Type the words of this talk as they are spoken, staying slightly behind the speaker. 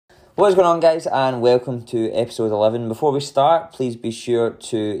What's going on, guys, and welcome to episode 11. Before we start, please be sure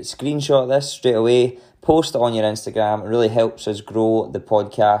to screenshot this straight away, post it on your Instagram. It really helps us grow the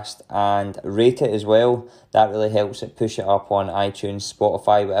podcast, and rate it as well. That really helps it push it up on iTunes,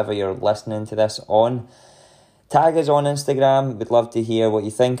 Spotify, whatever you're listening to this on. Tag us on Instagram. We'd love to hear what you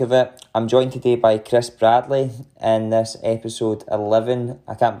think of it. I'm joined today by Chris Bradley in this episode 11.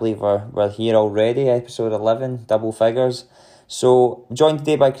 I can't believe we're here already, episode 11, double figures. So, I'm joined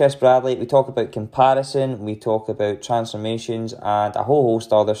today by Chris Bradley. We talk about comparison, we talk about transformations, and a whole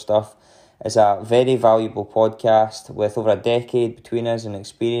host of other stuff. It's a very valuable podcast with over a decade between us and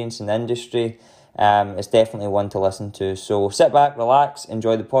experience in the industry. It's definitely one to listen to. So, sit back, relax,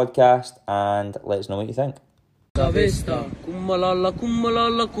 enjoy the podcast, and let us know what you think. Savesta, kummalala,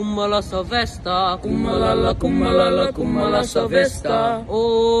 kummalala, kummala savesta, kummalala, kummalala, kummala savesta.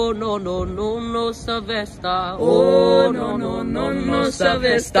 Oh no no no no savesta. Oh no no no no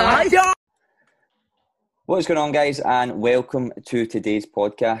savesta. What's going on, guys, and welcome to today's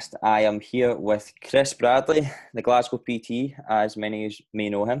podcast. I am here with Chris Bradley, the Glasgow PT, as many of you may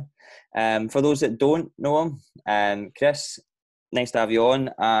know him. For those that don't know him, Chris, nice to have you on,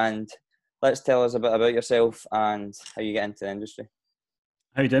 and let's tell us a bit about yourself and how you get into the industry.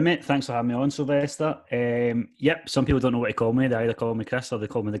 How you doing, mate? Thanks for having me on, Sylvester. Some people don't know what to call me. They either call me Chris or they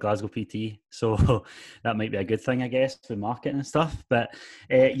call me the Glasgow PT. So that might be a good thing, I guess, for marketing and stuff. But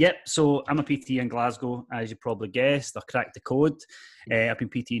so I'm a PT in Glasgow, as you probably guessed. I cracked the code. I've been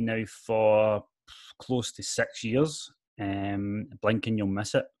PT now for close to 6 years. Blink and you'll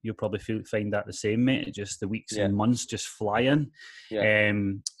miss it. You'll probably find that the same, mate. Just the weeks and months just flying.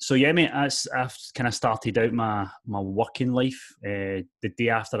 Mate, I've kind of started out my working life the day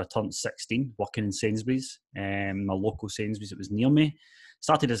after I turned 16, working in Sainsbury's, my local Sainsbury's that was near me.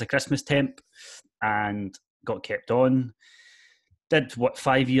 Started as a Christmas temp and got kept on. Did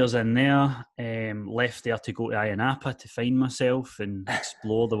 5 years in there, left there to go to Ayia Napa to find myself and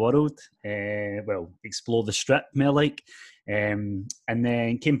explore the world. Explore the strip, more like. And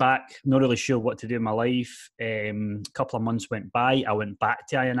then came back, not really sure what to do in my life. A couple of months went by. I went back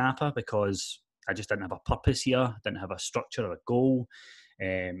to Ayia Napa because I just didn't have a purpose here, didn't have a structure or a goal.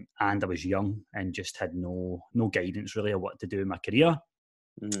 And I was young and just had no guidance really of what to do in my career.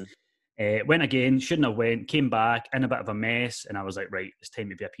 Mm-hmm. Went again, shouldn't have went, came back in a bit of a mess, and I was like, right, it's time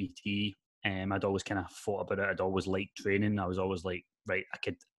to be a PT. I'd always kind of thought about it. I'd always liked training. I was always like, right,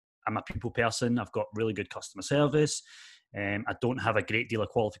 I'm a people person. I've got really good customer service. I don't have a great deal of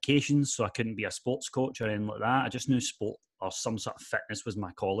qualifications, so I couldn't be a sports coach or anything like that. I just knew sport or some sort of fitness was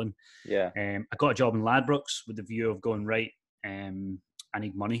my calling. I got a job in Ladbrokes with the view of going, right, I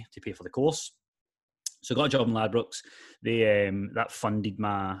need money to pay for the course. So I got a job in Ladbrokes. They that funded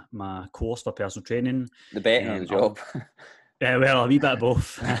my course for personal training. The betting job. A wee bit of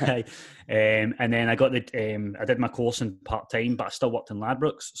both. And then I got I did my course in part-time, but I still worked in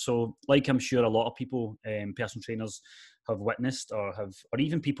Ladbrokes. So like I'm sure a lot of people, personal trainers have witnessed or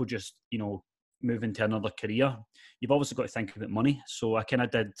even people just, move into another career, you've obviously got to think about money. So I kind of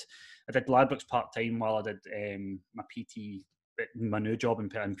did Ladbrokes part-time while I did my PT, my new job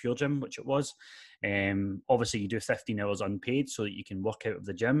in Pure Gym, which it was. Obviously you do 15 hours unpaid so that you can work out of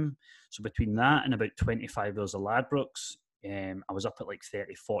the gym. So between that and about 25 hours of Ladbrokes, I was up at like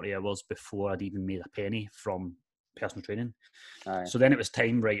 30-40 hours before I'd even made a penny from personal training. Aye. So then it was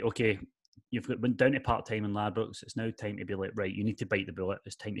time, right, okay, went down to part-time in Ladbrokes. It's now time to be like, right, you need to bite the bullet.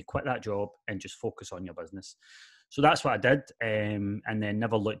 It's time to quit that job and just focus on your business. So that's what I did, and then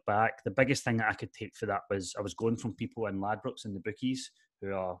never looked back. The biggest thing that I could take for that was I was going from people in Ladbrokes and the bookies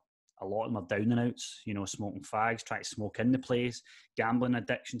who are, a lot of them are down and outs, smoking fags, trying to smoke in the place, gambling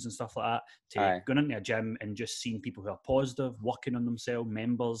addictions and stuff like that, to going into a gym and just seeing people who are positive, working on themselves,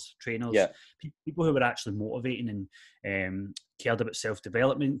 members, trainers, people who were actually motivating and cared about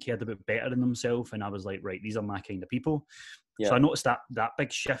self-development, cared about bettering themselves. And I was like, right, these are my kind of people. So I noticed that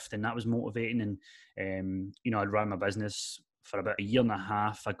big shift, and that was motivating. And, I ran my business for about a year and a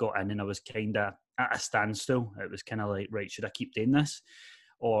half. I got in and I was kind of at a standstill. It was kind of like, right, should I keep doing this?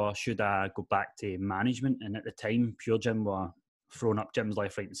 Or should I go back to management? And at the time, Pure Gym were throwing up gyms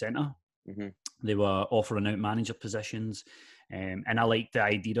left, right and centre. Mm-hmm. They were offering out manager positions. And I liked the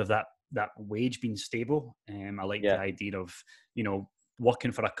idea of that wage being stable. I liked the idea of,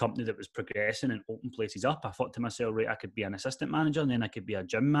 working for a company that was progressing and open places up. I thought to myself, right, I could be an assistant manager, and then I could be a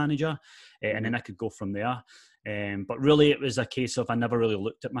gym manager, and then I could go from there. But really, it was a case of I never really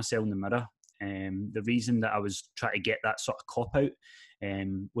looked at myself in the mirror. The reason that I was trying to get that sort of cop out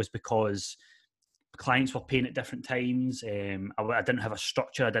was because clients were paying at different times. I didn't have a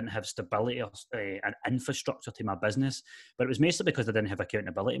structure. I didn't have stability or an infrastructure to my business. But it was mostly because I didn't have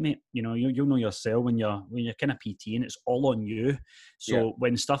accountability, mate. You know, you'll know yourself when you're kind of PT and it's all on you. So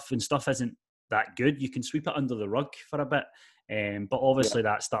when stuff isn't that good, you can sweep it under the rug for a bit. But obviously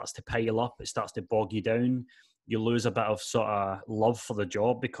that starts to pile up. It starts to bog you down. You lose a bit of sort of love for the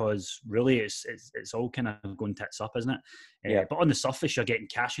job because really it's all kind of going tits up, isn't it? But on the surface, you're getting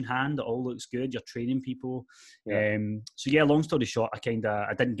cash in hand. It all looks good. You're training people. Long story short, I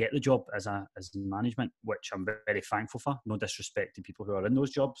didn't get the job as management, which I'm very thankful for. No disrespect to people who are in those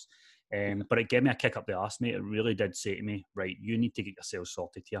jobs. But it gave me a kick up the arse, mate. It really did say to me, right, you need to get yourself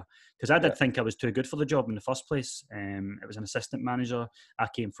sorted here. Because I did think I was too good for the job in the first place. It was an assistant manager. I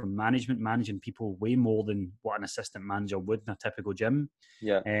came from management, managing people way more than what an assistant manager would in a typical gym.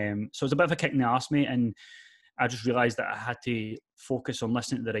 So it was a bit of a kick in the arse, mate. And I just realised that I had to focus on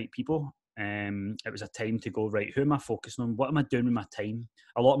listening to the right people. It was a time to go, right, who am I focusing on? What am I doing with my time?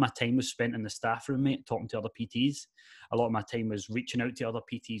 A lot of my time was spent in the staff room, mate, talking to other PTs. A lot of my time was reaching out to other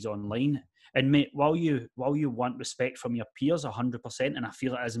PTs online. And mate, while you want respect from your peers 100%, and I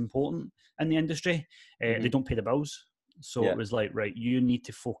feel it is important in the industry, they don't pay the bills. So it was like, right, you need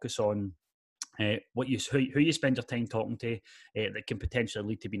to focus on who you spend your time talking to that can potentially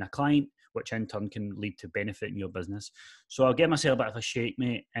lead to being a client, which in turn can lead to benefiting your business. So I'll give myself a bit of a shake,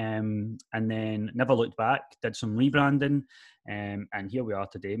 mate, and then never looked back, did some rebranding, and here we are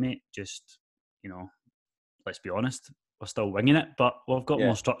today, mate. Just, you know, let's be honest, we're still winging it, but we've got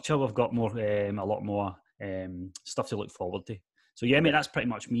more structure, we've got more, a lot more stuff to look forward to. So yeah, mate, that's pretty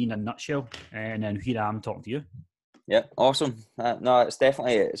much me in a nutshell, and then here I am talking to you. Yeah, awesome. No, it's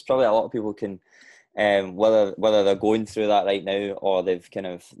probably a lot of people can, whether they're going through that right now or they've kind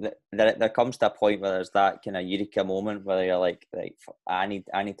of, there comes to a point where there's that kind of eureka moment where you're like, I need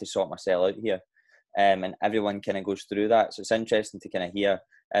to sort myself out here. And everyone kind of goes through that. So it's interesting to kind of hear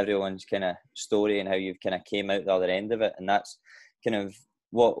everyone's kind of story and how you've kind of came out the other end of it. And that's kind of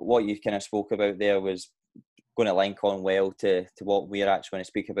what you kind of spoke about there was going to link on well to what we're actually going to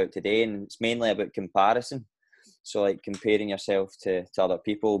speak about today. And it's mainly about comparison. So like comparing yourself to other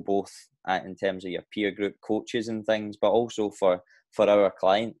people, both in terms of your peer group coaches and things, but also for our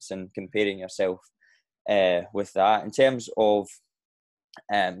clients and comparing yourself with that. In terms of,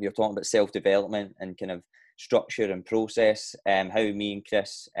 you're talking about self-development and kind of structure and process, how me and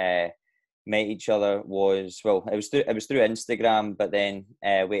Chris met each other was, well, it was through Instagram, but then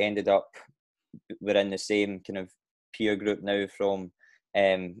we're in the same kind of peer group now from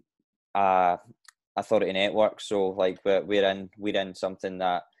authority network. So like we're in something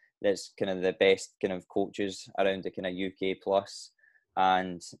that's kind of the best kind of coaches around the kind of UK plus,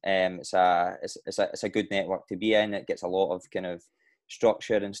 and it's a good network to be in. It gets a lot of kind of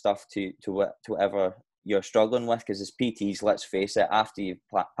structure and stuff to whatever you're struggling with, because as PTs, let's face it, after you've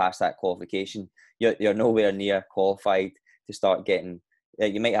passed that qualification, you're nowhere near qualified to start getting.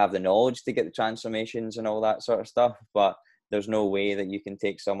 You might have the knowledge to get the transformations and all that sort of stuff, but there's no way that you can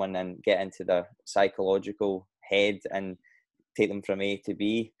take someone and get into their psychological head and take them from A to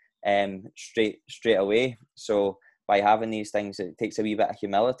B straight away. So by having these things, it takes a wee bit of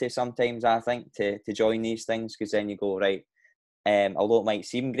humility sometimes, I think, to join these things, because then you go, right, although it might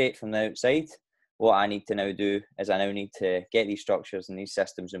seem great from the outside, what I need to now do is I now need to get these structures and these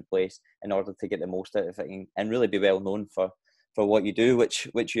systems in place in order to get the most out of it and really be well known for what you do, which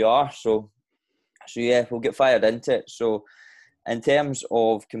you are. So yeah, we'll get fired into it. So in terms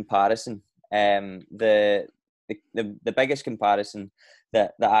of comparison, the biggest comparison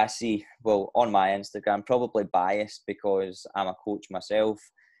that I see, well, on my Instagram, probably biased because I'm a coach myself,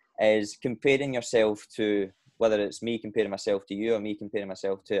 is comparing yourself to, whether it's me comparing myself to you or me comparing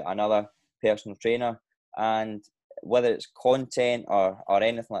myself to another personal trainer, and whether it's content or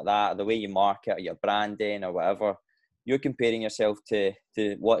anything like that, or the way you market or your branding or whatever, you're comparing yourself to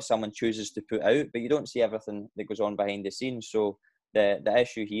what someone chooses to put out, but you don't see everything that goes on behind the scenes. So the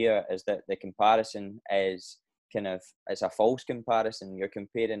issue here is that the comparison is kind of, it's a false comparison. You're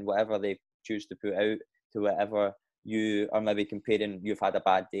comparing whatever they choose to put out to whatever you are maybe comparing, you've had a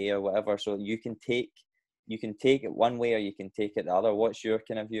bad day or whatever. So you can take it one way or you can take it the other. What's your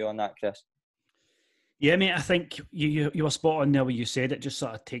kind of view on that, Chris? Yeah, mate, I think you were spot on there when you said it, just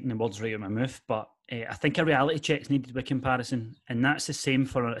sort of taking the words right out of my mouth. But I think a reality check's needed with comparison, and that's the same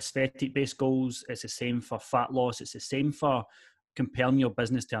for aesthetic-based goals. It's the same for fat loss. It's the same for comparing your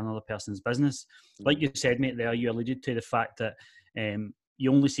business to another person's business. Like you said, mate, there, you alluded to the fact that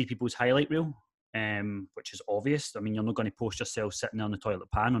you only see people's highlight reel. which is obvious. I mean, you're not going to post yourself sitting there on the toilet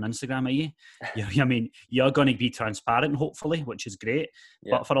pan on Instagram, are you? I mean, you're going to be transparent, hopefully, which is great.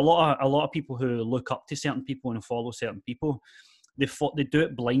 Yeah. But for a lot of people who look up to certain people and follow certain people, they do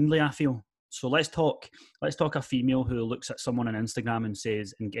it blindly, I feel. So let's talk a female who looks at someone on Instagram and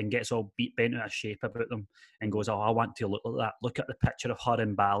says and gets all bent out of shape about them and goes, oh, I want to look like that. Look at the picture of her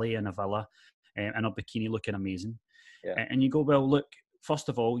in Bali in a villa in a bikini looking amazing. Yeah. And you go, well, look, first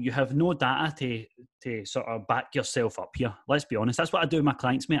of all, you have no data to sort of back yourself up here. Let's be honest. That's what I do with my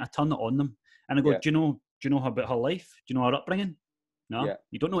clients, mate. I turn it on them and I go, do you know about her life? Do you know her upbringing? No,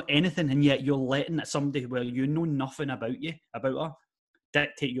 you don't know anything, and yet you're letting somebody where you know nothing about her,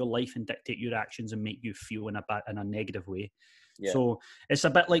 dictate your life and dictate your actions and make you feel in a negative way. Yeah. So it's a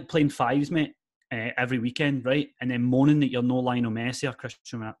bit like playing fives, mate, every weekend, right? And then moaning that you're no Lionel Messi or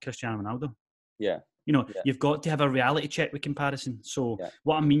Cristiano Ronaldo. Yeah. You know, you've got to have a reality check with comparison. So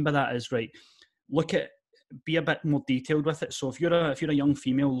what I mean by that is, right, be a bit more detailed with it. So if you're a young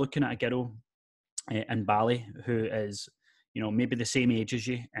female looking at a girl in Bali who is, you know, maybe the same age as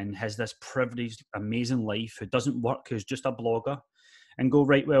you and has this privileged, amazing life, who doesn't work, who's just a blogger, and go,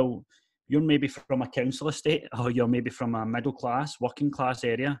 right, well, you're maybe from a council estate or you're maybe from a middle class, working class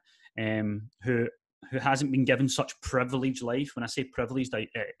area, who hasn't been given such privileged life. When I say privileged,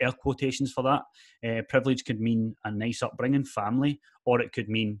 air quotations for that. Privilege could mean a nice upbringing, family, or it could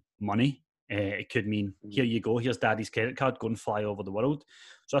mean money. It could mean, here you go, here's daddy's credit card, go and fly over the world.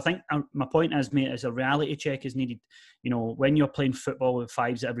 So I think my point is, mate, is a reality check is needed. You know, when you're playing football with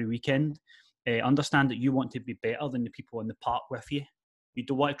fives every weekend, understand that you want to be better than the people in the park with you. You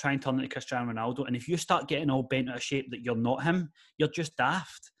don't want to try and turn into Cristiano Ronaldo. And if you start getting all bent out of shape that you're not him, you're just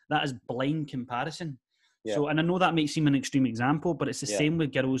daft. That is blind comparison. Yeah. So, and I know that might seem an extreme example, but it's the same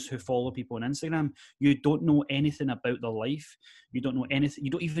with girls who follow people on Instagram. You don't know anything about their life. You don't know anything. You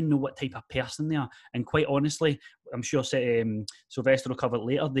don't even know what type of person they are. And quite honestly, I'm sure Sylvester will cover it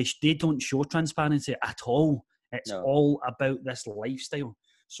later. They don't show transparency at all. It's all about this lifestyle.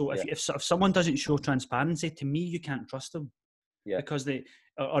 So if someone doesn't show transparency, to me, you can't trust them. Yeah. Because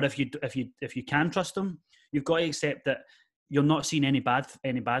if you can trust them, you've got to accept that you're not seeing any bad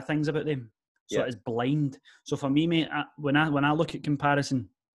things about them. So it's blind. So for me, mate, when I look at comparison,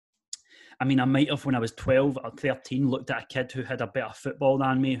 I mean, I might have, when I was 12 or 13, looked at a kid who had a better football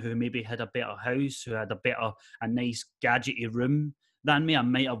than me, who maybe had a better house, who had a nice gadgety room than me. I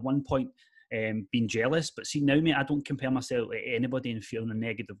might have one point been jealous, but see now, mate, I don't compare myself to anybody and feel in a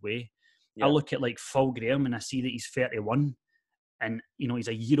negative way. Yeah. I look at like Phil Graham and I see that he's 31. And, you know, he's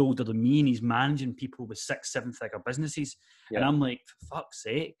a year older than me and he's managing people with 6-7 figure businesses. Yeah. And I'm like, for fuck's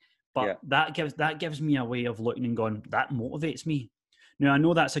sake. But that gives me a way of looking and going, that motivates me. Now, I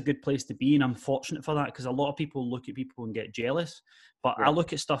know that's a good place to be, and I'm fortunate for that because a lot of people look at people and get jealous. But I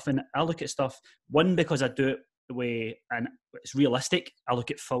look at stuff, one, because I do it the way, and it's realistic. I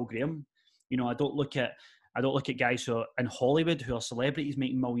look at Phil Graham. You know, I don't look at guys who are in Hollywood who are celebrities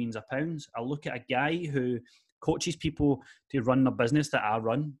making millions of pounds. I look at a guy who coaches people to run the business that I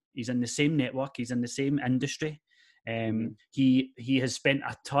run. He's in the same network. He's in the same industry. He has spent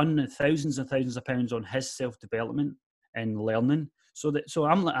thousands and thousands of pounds on his self-development and learning. So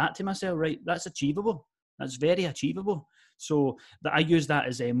I'm like that to myself, right? That's achievable. That's very achievable. So that I use that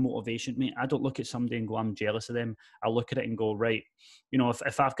as a motivation, mate. I don't look at somebody and go, I'm jealous of them. I look at it and go, right, you know,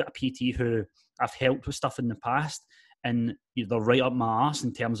 if I've got a PT who I've helped with stuff in the past and they're right up my arse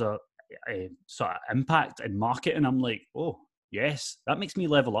in terms of sort of impact and marketing, I'm like, oh yes, that makes me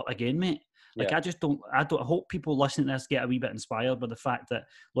level up again, mate. Like I hope people listening to this get a wee bit inspired by the fact that,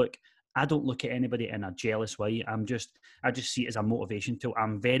 look, I don't look at anybody in a jealous way. I just see it as a motivation tool.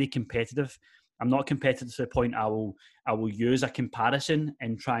 I'm very competitive. I'm not competitive to the point I will use a comparison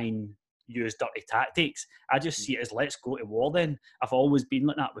and try and use dirty tactics. I just see it as, let's go to war then. I've always been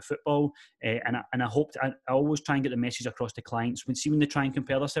like that with football, and I hope I always try and get the message across to clients. When they try and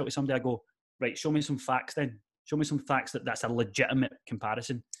compare themselves with somebody, I go, right, show me some facts then. Show me some facts that's a legitimate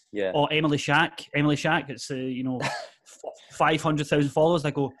comparison. Yeah. Or Emily Shack, it's 500,000 followers.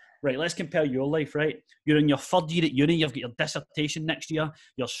 I go, right, let's compare your life, right? You're in your third year at uni, you've got your dissertation next year,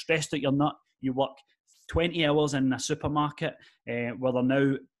 you're stressed out, you're not, you work 20 hours in a supermarket,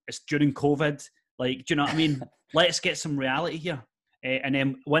 it's during COVID. Like, do you know what I mean? Let's get some reality here. And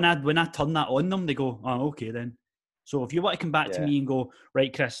then when I turn that on them, they go, oh, okay then. So if you want to come back to me and go,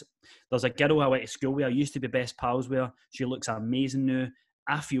 right, Chris, there's a girl I went to school with, I used to be best pals with her, she looks amazing now,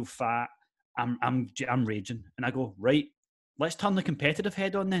 I feel fat, I'm raging. And I go, right, let's turn the competitive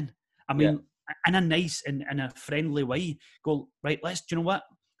head on then. I mean, in a nice and in a friendly way, go, right, do you know what?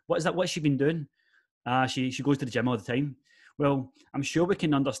 What is that? What's she been doing? She goes to the gym all the time. Well, I'm sure we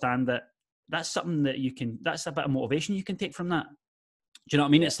can understand that that's something that that's a bit of motivation you can take from that. Do you know what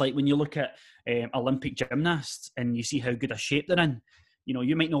I mean? It's like when you look at Olympic gymnasts and you see how good a shape they're in, you know,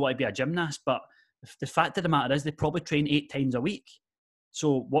 you might not want to be a gymnast, but the fact of the matter is they probably train 8 times a week.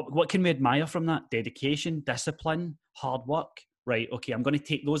 So what can we admire from that? Dedication, discipline, hard work. Right, okay, I'm going to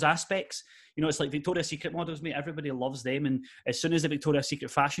take those aspects. You know, it's like Victoria's Secret models, mate. Everybody loves them. And as soon as the Victoria's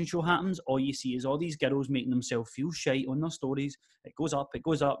Secret fashion show happens, all you see is all these girls making themselves feel shite on their stories. It goes up. They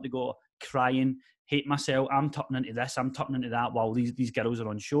go crying, hate myself. I'm turning into this, I'm turning into that while these girls are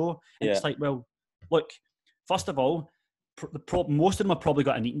on show. And it's like, well, look, first of all, most of them have probably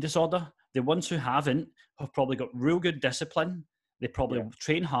got an eating disorder. The ones who haven't have probably got real good discipline. They probably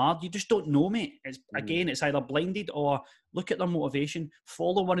train hard. You just don't know, mate. Again, it's either blinded or look at their motivation.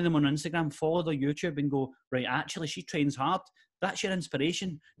 Follow one of them on Instagram, follow their YouTube and go, right, actually, she trains hard. That's your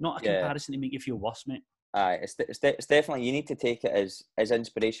inspiration, not a comparison to make you feel worse, mate. It's definitely, you need to take it as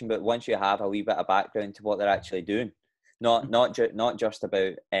inspiration, but once you have a wee bit of background to what they're actually doing, not just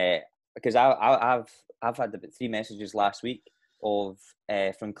about, because I've had about 3 messages last week of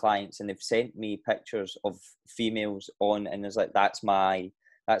from clients, and they've sent me pictures of females on, and there's like, that's my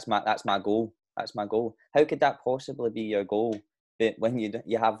goal. That's my goal. How could that possibly be your goal when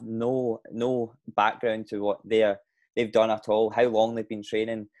you have no background to what they've done at all, how long they've been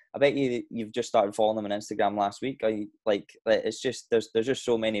training? I bet you've just started following them on Instagram last week. It's just there's just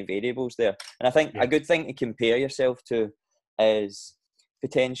so many variables there, and I think a good thing to compare yourself to is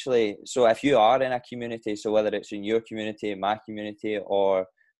potentially, so if you are in a community, so whether it's in your community, my community, or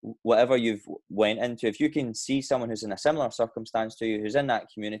whatever you've went into, if you can see someone who's in a similar circumstance to you, who's in that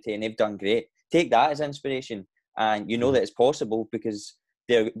community and they've done great, take that as inspiration, and you know that it's possible because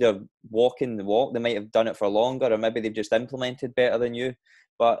they're walking the walk. They might have done it for longer, or maybe they've just implemented better than you.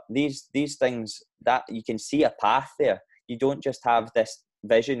 But these things, that you can see a path there. You don't just have this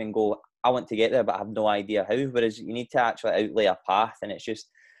vision and go, I want to get there, but I have no idea how. Whereas you need to actually outlay a path, and it's just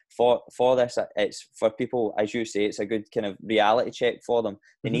for this, it's for people, as you say, it's a good kind of reality check for them.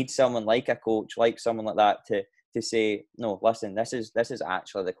 They need someone like a coach, like someone like that to say, no, listen, this is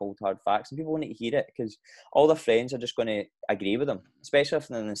actually the cold hard facts, and people want to hear it because all their friends are just going to agree with them, especially if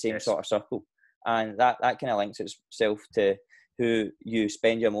they're in the same sort of circle, and that kind of links itself to who you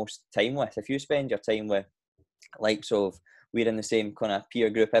spend your most time with. If you spend your time with likes of, we're in the same kind of peer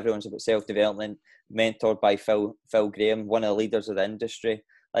group, everyone's about self-development, mentored by Phil Graham, one of the leaders of the industry.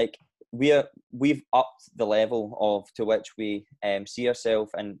 Like, we've upped the level of to which we see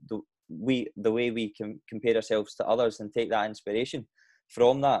ourselves, and the way we can compare ourselves to others, and take that inspiration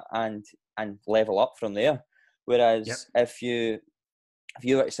from that and level up from there. Whereas if you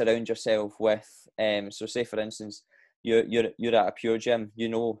were to surround yourself with, so say for instance, you're at a pure gym, you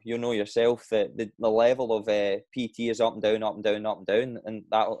know yourself that the level of PT is up and down,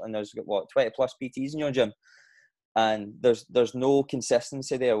 and there's what 20 plus PTs in your gym, and there's no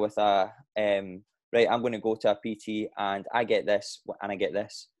consistency there with a right, I'm going to go to a PT and I get this and I get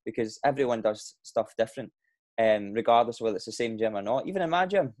this, because everyone does stuff different, regardless of whether it's the same gym or not. Even in my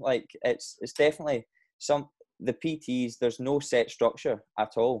gym, like it's definitely the PTs, there's no set structure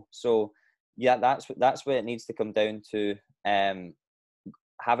at all. So yeah, that's where it needs to come down to,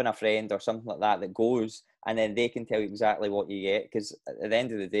 having a friend or something like that goes, and then they can tell you exactly what you get. Because at the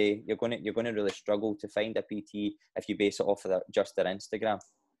end of the day, you're going to really struggle to find a PT if you base it off of just their Instagram.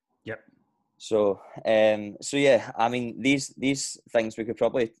 Yep. So yeah, I mean, these things we could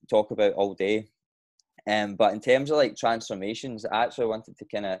probably talk about all day. But in terms of like transformations, I actually wanted to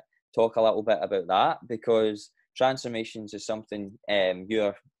kind of talk a little bit about that, because transformations is something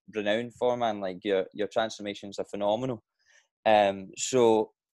you're renowned for, man. Like your transformations are phenomenal.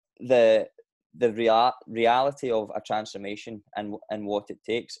 So the reality of a transformation and what it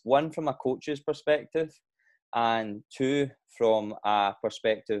takes, one from a coach's perspective, and two from a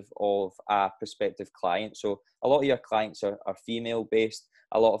perspective of a prospective client. So a lot of your clients are female based.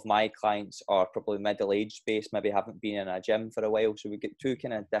 A lot of my clients are probably middle-aged based, maybe haven't been in a gym for a while. So we get two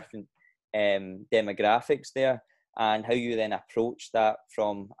kind of different demographics there, and how you then approach that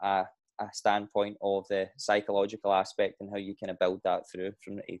from a standpoint of the psychological aspect, and how you kind of build that through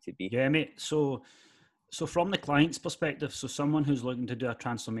from the A to B. Yeah, mate. So from the client's perspective, so someone who's looking to do a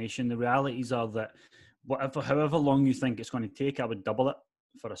transformation, the realities are that however long you think it's going to take, I would double it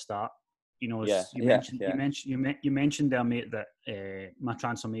for a start. You know, you mentioned there, mate, that my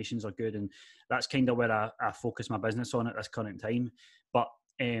transformations are good, and that's kind of where I focus my business on at this current time. But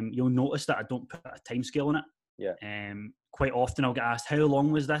you'll notice that I don't put a time scale on it. Yeah. Quite often I'll get asked, how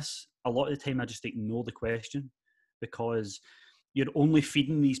long was this? A lot of the time I just ignore the question, because you're only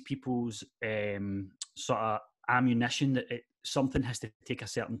feeding these people's sort of ammunition that something has to take a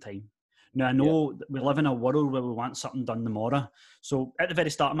certain time. Now, I know that we live in a world where we want something done tomorrow. So at the very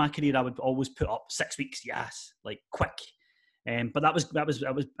start of my career, I would always put up 6 weeks, yes, like quick. But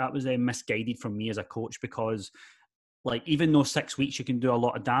that was misguided from me as a coach, because like, even though 6 weeks you can do a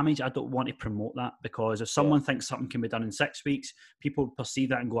lot of damage, I don't want to promote that, because if someone thinks something can be done in 6 weeks, people perceive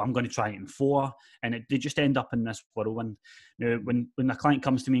that and go, I'm going to try it in 4, and they just end up in this whirlwind. Now, when a client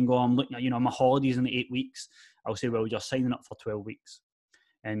comes to me and go, I'm looking at, my holidays in 8 weeks, I'll say, well, you're signing up for 12 weeks.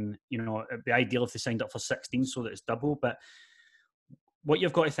 And, it'd be ideal if they signed up for 16 so that it's double. But what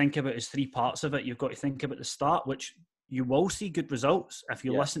you've got to think about is 3 parts of it. You've got to think about the start, which you will see good results if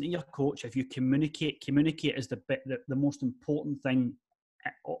you listen to your coach, if you communicate. Communicate is the most important thing,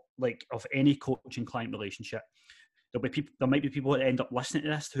 like, of any coaching client relationship. There might be people that end up listening to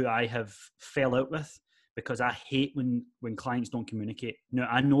this who I have fell out with, because I hate when clients don't communicate. Now,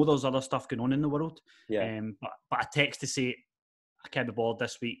 I know there's other stuff going on in the world, but a text to say, I can't be bothered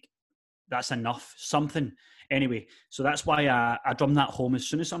this week, that's enough, something. Anyway, so that's why I drum that home. As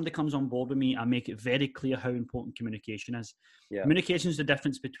soon as somebody comes on board with me, I make it very clear how important communication is. Communication is the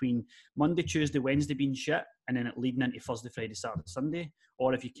difference between Monday, Tuesday, Wednesday being shit, and then it leading into Thursday, Friday, Saturday, Sunday.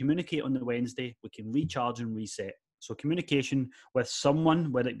 Or if you communicate on the Wednesday, we can recharge and reset. So communication with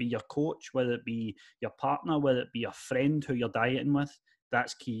someone, whether it be your coach, whether it be your partner, whether it be a friend who you're dieting with,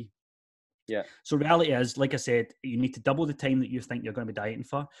 that's key. So reality is, like I said, you need to double the time that you think you're going to be dieting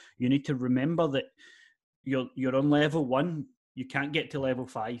for. You need to remember that you're on level 1. You can't get to level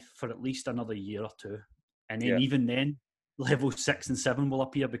 5 for at least another year or 2. And then even then, level 6 and 7 will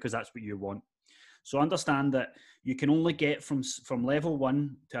appear, because that's what you want. So understand that you can only get from level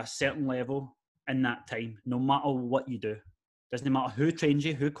 1 to a certain level in that time, no matter what you do. Doesn't matter who trains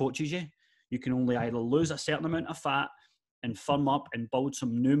you, who coaches you. You can only either lose a certain amount of fat and firm up and build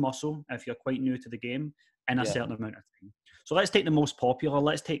some new muscle if you're quite new to the game in a certain amount of time. So let's take the most popular.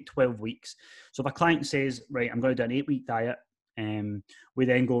 Let's take 12 weeks. So if a client says, right, I'm going to do an 8-week diet, we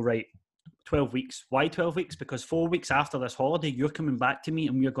then go, right, 12 weeks. Why 12 weeks? Because 4 weeks after this holiday, you're coming back to me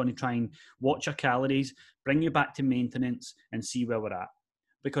and we're going to try and watch your calories, bring you back to maintenance and see where we're at.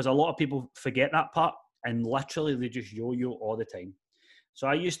 Because a lot of people forget that part, and literally they just yo-yo all the time. So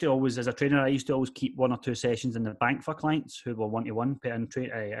I used to always, as a trainer, keep 1 or 2 sessions in the bank for clients who were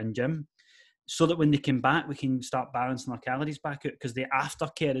 1-to-1 in gym, so that when they come back, we can start balancing our calories back out, because the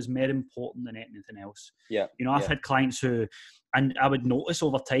aftercare is more important than anything else. I've had clients who, and I would notice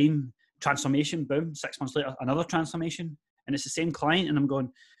over time, transformation, boom, 6 months later, another transformation, and it's the same client, and I'm going,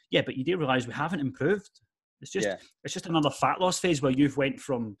 yeah, but you do realise we haven't improved. It's just another fat loss phase where you've went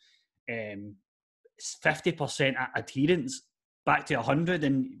from 50% adherence back to 100,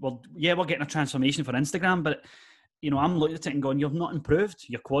 and we're getting a transformation for Instagram, but I'm looking at it and going, you've not improved.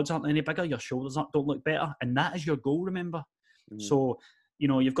 Your quads aren't any bigger, your shoulders don't look better, and that is your goal, remember. So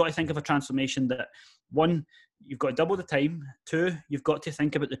you've got to think of a transformation that, 1, you've got to double the time. 2, you've got to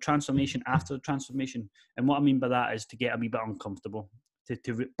think about the transformation after the transformation, and what I mean by that is to get a wee bit uncomfortable.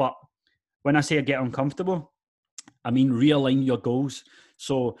 But when I say get uncomfortable, I mean realign your goals.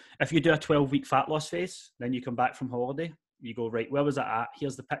 So if you do a 12-week fat loss phase, then you come back from holiday, you go, right, where was that at?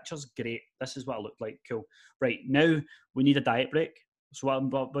 Here's the pictures. Great. This is what I look like. Cool. Right, now we need a diet break. So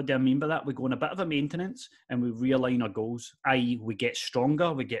what do I mean by that? We go on a bit of a maintenance and we realign our goals, i.e. we get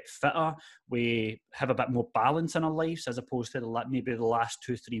stronger, we get fitter, we have a bit more balance in our lives, as opposed to maybe the last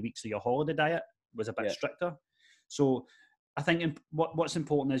 2-3 weeks of your holiday diet was a bit stricter. So I think what's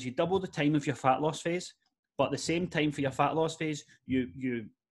important is you double the time of your fat loss phase, but at the same time for your fat loss phase, you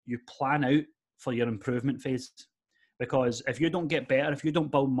plan out for your improvement phase. Because if you don't get better, if you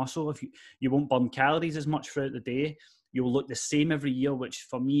don't build muscle, if you won't burn calories as much throughout the day, you'll look the same every year, which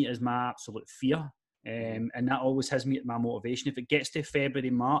for me is my absolute fear. And that always has me at my motivation. If it gets to February,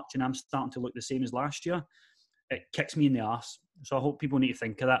 March, and I'm starting to look the same as last year, it kicks me in the arse. So I hope people need to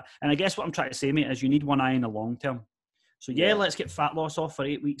think of that. And I guess what I'm trying to say, mate, is you need one eye in the long term. So let's get fat loss off for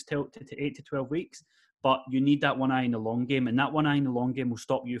 8 weeks to 8 to 12 weeks. But you need that one eye in the long game. And that one eye in the long game will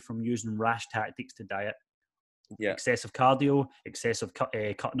stop you from using rash tactics to diet. Excessive cardio, excessive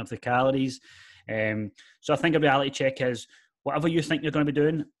cutting of the calories. So I think a reality check is whatever you think you're going to be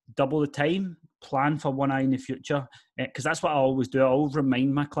doing, double the time, plan for one eye in the future. Because that's what I always do. I always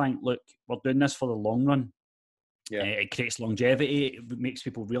remind my client, look, we're doing this for the long run. It creates longevity. It makes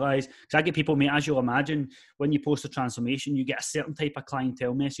people realise. Because I get people, mate, as you'll imagine, when you post a transformation, you get a certain type of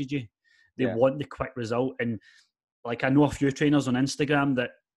clientele message you. They want the quick result. And like I know a few trainers on Instagram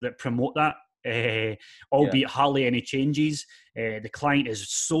that promote that. Albeit hardly any changes. The client is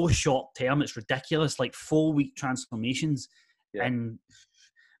so short term, it's ridiculous, like 4-week transformations. And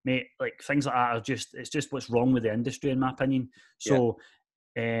mate, like things like that are it's just what's wrong with the industry, in my opinion. So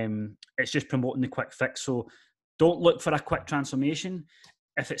It's just promoting the quick fix. So don't look for a quick transformation.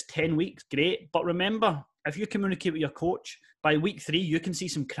 If it's 10 weeks, great. But remember, if you communicate with your coach, by week 3, you can see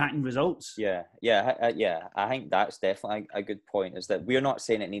some cracking results. Yeah. I think that's definitely a good point, is that we're not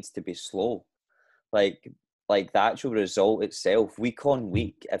saying it needs to be slow. Like the actual result itself, week on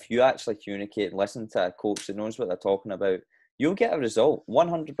week, if you actually communicate and listen to a coach that knows what they're talking about, you'll get a result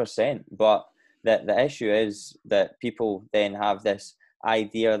 100%. But the issue is that people then have this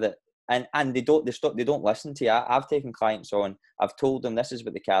idea that, and they don't listen to you. I've taken clients on, I've told them this is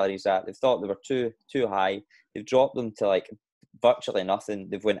what the calories are. They've thought they were too high. They've dropped them to like virtually nothing.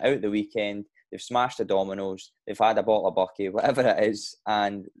 They've went out the weekend, they've smashed the dominoes, they've had a bottle of bucky, whatever it is,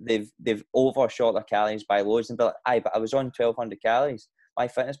 and they've overshot their calories by loads, and be like, aye, but I was on 1,200 calories. My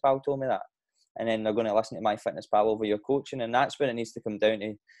fitness pal told me that. And then they're going to listen to my fitness pal over your coaching. And that's when it needs to come down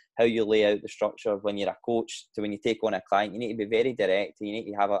to how you lay out the structure when you're a coach to when you take on a client. You need to be very direct. You need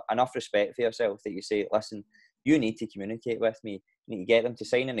to have enough respect for yourself that you say, listen, you need to communicate with me. You need to get them to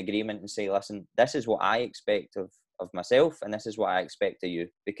sign an agreement and say, listen, this is what I expect of myself, and this is what I expect of you.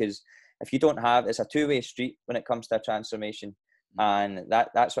 Because if you don't have, it's a two-way street when it comes to a transformation. And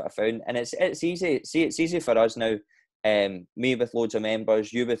that's what I found. And it's easy. See, it's easy for us now. Me with loads of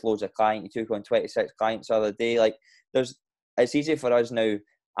members, you with loads of clients. You took on 26 clients the other day. Like, it's easy for us now.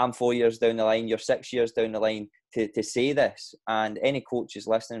 I'm 4 years down the line, you're 6 years down the line, to say this. And any coaches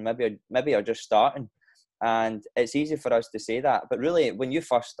listening maybe are just starting, and it's easy for us to say that. But really, when you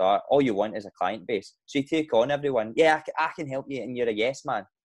first start, all you want is a client base. So you take on everyone. Yeah, I can help you, and you're a yes man.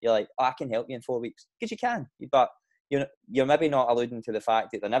 You're like, oh, I can help you in 4 weeks, because you can. But you're maybe not alluding to the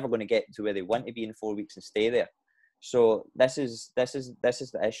fact that they're never going to get to where they want to be in 4 weeks and stay there. So this is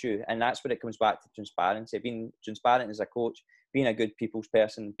the issue, and that's where it comes back to transparency. Being transparent as a coach, being a good people's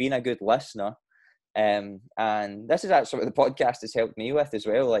person, being a good listener, and this is actually what the podcast has helped me with as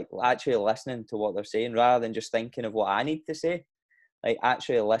well. Like, actually listening to what they're saying rather than just thinking of what I need to say. Like,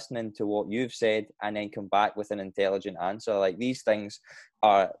 actually listening to what you've said and then come back with an intelligent answer. Like, these things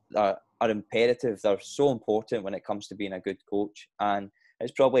are imperative. They're so important when it comes to being a good coach, and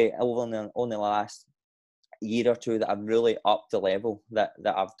it's probably only the last year or two that I've really upped the level that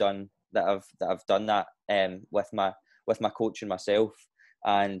I've done that with my coaching myself,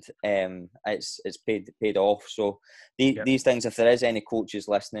 and it's paid off. So these things, if there is any coaches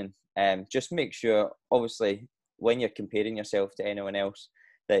listening, just make sure, obviously, when you're comparing yourself to anyone else,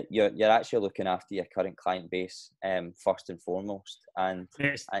 that you're actually looking after your current client base first and foremost. And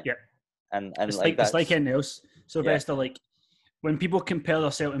it's like anything else. So Sylvester, like, when people compare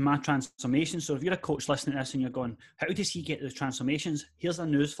themselves in my transformation, so if you're a coach listening to this and you're going, how does he get those transformations? Here's a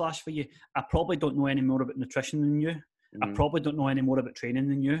news flash for you. I probably don't know any more about nutrition than you. I probably don't know any more about training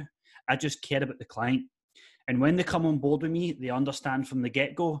than you. I just care about the client. And when they come on board with me, they understand from the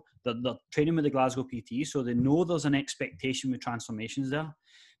get-go that they're training with the Glasgow PT, so they know there's an expectation with transformations there.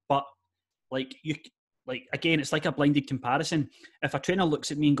 But again, it's like a blinded comparison. If a trainer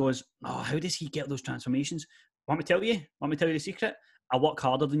looks at me and goes, oh, how does he get those transformations? Want me to tell you the secret? I work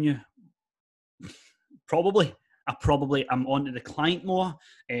harder than you. Probably. I'm on to the client more.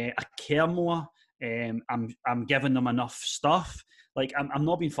 I care more. I'm giving them enough stuff. Like, I'm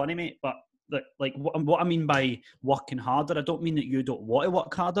not being funny, mate, but what I mean by working harder, I don't mean that you don't want to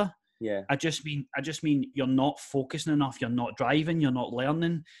work harder. Yeah. I just mean you're not focusing enough, you're not driving, you're not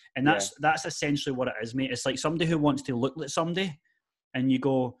learning. And that's essentially what it is, mate. It's like somebody who wants to look like somebody, and you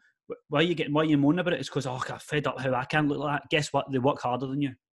go, why are you moaning about it? It's because, oh, I'm fed up how I can't look like that. Guess what? They work harder than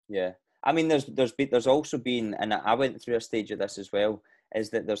you. Yeah. I mean, there's also been, and I went through a stage of this as well, is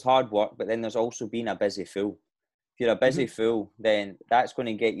that there's hard work, but then there's also been a busy fool. If you're a busy fool, then that's going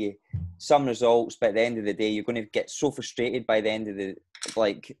to get you some results, but at the end of the day, you're going to get so frustrated by the end of the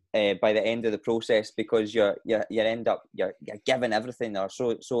process, because you're giving everything, or so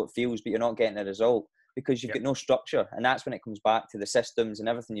it feels, but you're not getting a result because you've got no structure. And that's when it comes back to the systems and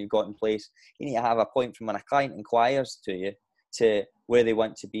everything you've got in place. You need to have a point from when a client inquires to you to where they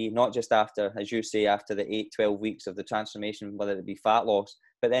want to be, not just after, as you say, after the 8-12 weeks of the transformation, whether it be fat loss,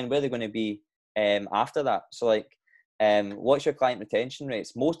 but then where they're going to be after that. So, like, what's your client retention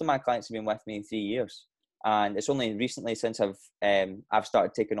rates? Most of my clients have been with me in 3 years, and it's only recently since I've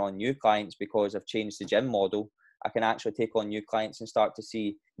started taking on new clients, because I've changed the gym model. I can actually take on new clients and start to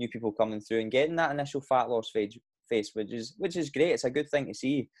see new people coming through and getting that initial fat loss phase, which is great. It's a good thing to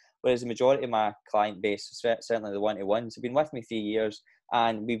see. Whereas the majority of my client base, certainly the one-to-ones, have been with me 3 years,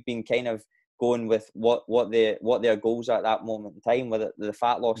 and we've been kind of going with what their goals are at that moment in time. Whether the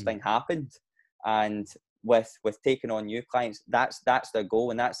fat loss thing happened, and with taking on new clients, that's their goal,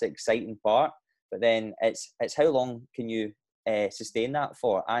 and that's the exciting part. But then it's how long can you sustain that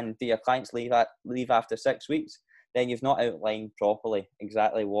for? And do your clients leave after 6 weeks? Then you've not outlined properly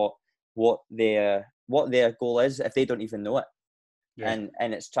exactly what their goal is if they don't even know it. Yeah.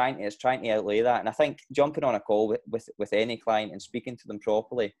 And it's trying to outlay that. And I think jumping on a call with any client and speaking to them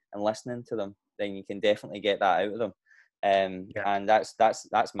properly and listening to them, then you can definitely get that out of them. And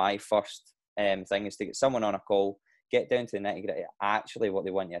that's my first thing, is to get someone on a call, get down to the nitty-gritty, actually what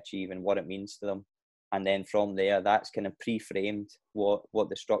they want to achieve and what it means to them. And then from there, that's kind of pre-framed what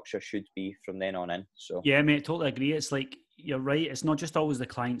the structure should be from then on in. So yeah, mate, totally agree. It's like, you're right. It's not just always the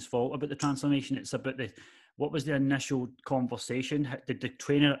client's fault about the transformation. It's about what was the initial conversation? Did the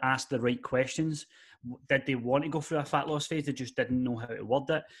trainer ask the right questions? Did they want to go through a fat loss phase? They just didn't know how to word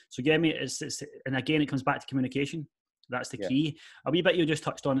it. So yeah, mate, it's and again, it comes back to communication. That's the key. A wee bit you just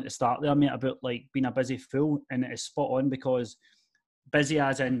touched on at the start there, mate, about like being a busy fool, and it is spot on, because busy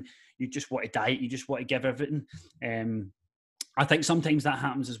as in you just want to diet, you just want to give everything. I think sometimes that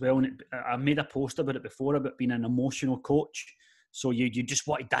happens as well, and I made a post about it before, about being an emotional coach. So you just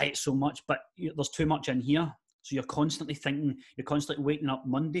want to diet so much, but there's too much in here. So you're constantly thinking, you're constantly waking up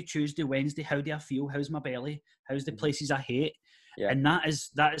Monday, Tuesday, Wednesday. How do I feel? How's my belly? How's the places I hate? Yeah. And that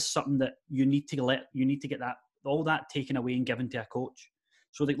is something that you need to get that, all that taken away and given to a coach.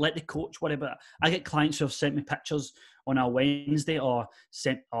 So they let the coach worry about it. I get clients who have sent me pictures on a Wednesday or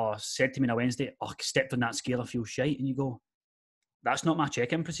said to me on a Wednesday, "Oh, I stepped on that scale, I feel shite." And you go, that's not my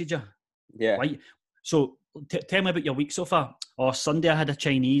check-in procedure. Yeah. Right? So tell me about your week so far. Sunday I had a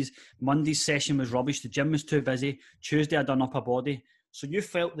Chinese. Monday's session was rubbish. The gym was too busy. Tuesday I done upper body. So you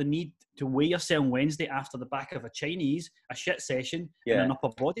felt the need to weigh yourself on Wednesday after the back of a Chinese, a shit session, and an upper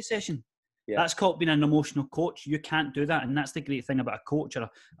body session. Yeah. That's called being an emotional coach. You can't do that. And that's the great thing about a coach or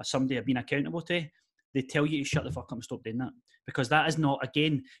somebody being accountable to. They tell you to shut the fuck up and stop doing that. Because that is not,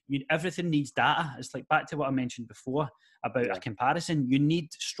 again, everything needs data. It's like back to what I mentioned before about a comparison. You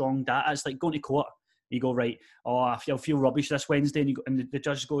need strong data. It's like going to court. You go, right, I feel rubbish this Wednesday. And the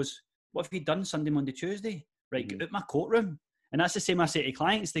judge goes, what have you done Sunday, Monday, Tuesday? Right, get out my courtroom. And that's the same I say to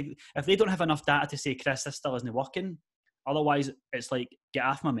clients. If they don't have enough data to say, Chris, this still isn't working, otherwise it's like, get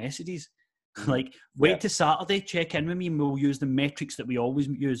off my messages. Like, wait till Saturday, check in with me, and we'll use the metrics that we always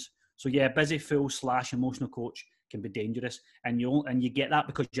use. So yeah, busy fool / emotional coach can be dangerous, and you get that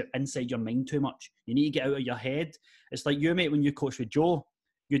because you're inside your mind too much. You need to get out of your head. It's like you, mate, when you coached with Joe,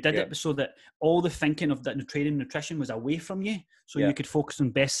 you did it so that all the thinking of that training and nutrition was away from you, so you could focus on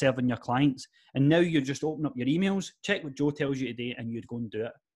best serving your clients. And now you just open up your emails, check what Joe tells you today, and you'd go and do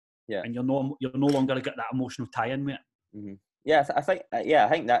it. Yeah, and you're no longer got that emotional tie-in with it. Mm-hmm. Yeah, I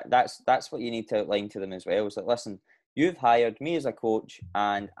think that's what you need to outline to them as well. Is that, listen, you've hired me as a coach,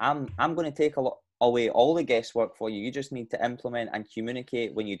 and I'm going to take away all the guesswork for you. You just need to implement and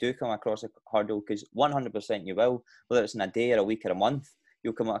communicate when you do come across a hurdle, because 100% you will, whether it's in a day or a week or a month.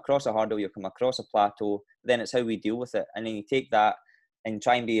 You'll come across a hurdle, you'll come across a plateau. Then it's how we deal with it, and then you take that and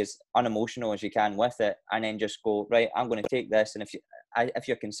try and be as unemotional as you can with it, and then just go, right, I'm going to take this. And if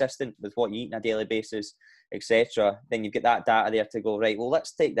you're consistent with what you eat on a daily basis, etc., then you get that data there to go, right, well,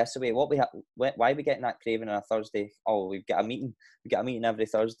 let's take this away. Why are we getting that craving on a Thursday? Oh, we've got a meeting. We get a meeting every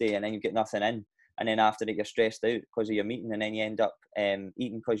Thursday, and then you get nothing in. And then after that, you're stressed out because of your meeting, and then you end up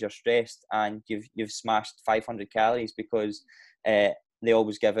eating because you're stressed, and you've smashed 500 calories because they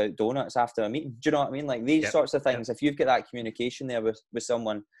always give out donuts after a meeting. Do you know what I mean? Like these sorts of things, if you've got that communication there with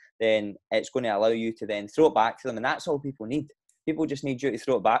someone, then it's going to allow you to then throw it back to them. And that's all people need. People just need you to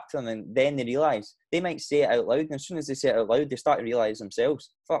throw it back to them, and then they realise. They might say it out loud, and as soon as they say it out loud, they start to realise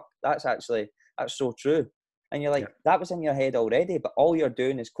themselves, fuck, that's so true. And you're like, that was in your head already, but all you're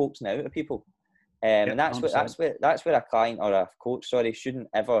doing is coaxing it out of people. And that's where a client or a coach, shouldn't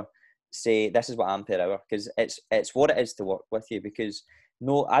ever say, this is what I'm per hour, because it's what it is to work with you. Because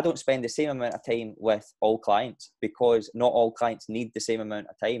no, I don't spend the same amount of time with all clients, because not all clients need the same amount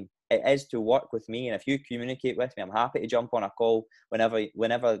of time. It is to work with me, and if you communicate with me, I'm happy to jump on a call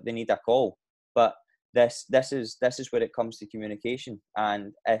whenever they need a call. But this is where it comes to communication.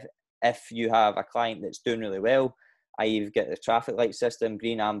 And if you have a client that's doing really well, you've got the traffic light system,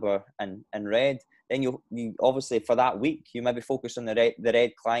 green, amber, and red, then you obviously for that week you maybe focus on the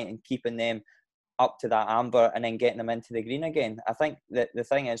red client and keeping them up to that amber, and then getting them into the green again. I think that the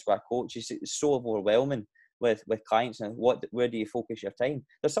thing is with a coach, it's so overwhelming with clients, and where do you focus your time?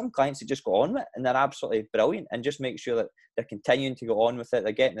 There's some clients that just go on with it and they're absolutely brilliant, and just make sure that they're continuing to go on with it,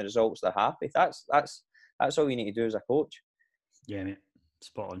 they're getting the results, they're happy. That's all you need to do as a coach. Yeah, mate.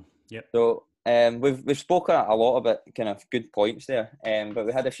 Spot on. Yep. So we've spoken a lot about kind of good points there, but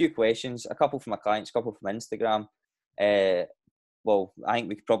we had a few questions, a couple from my clients, a couple from Instagram. Well, I think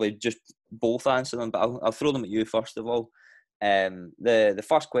we could probably just both answer them, but I'll throw them at you first of all. The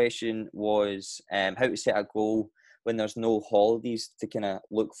first question was how to set a goal when there's no holidays to kind of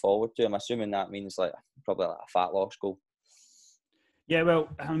look forward to. I'm assuming that means like probably like a fat loss goal. Yeah, well,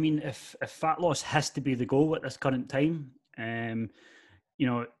 I mean, if fat loss has to be the goal at this current time, you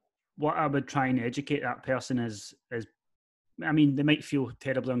know, what I would try and educate that person is, I mean, they might feel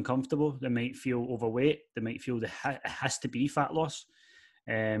terribly uncomfortable. They might feel overweight. They might feel it has to be fat loss.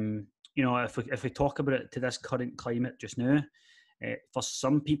 You know, if we talk about it to this current climate just now, for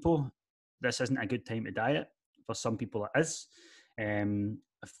some people, this isn't a good time to diet. For some people, it is.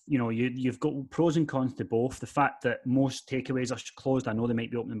 You know, you've got pros and cons to both. The fact that most takeaways are closed, I know they might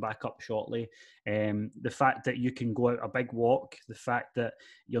be opening back up shortly. The fact that you can go out a big walk, the fact that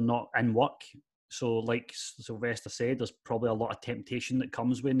you're not in work. So like Sylvester said, there's probably a lot of temptation that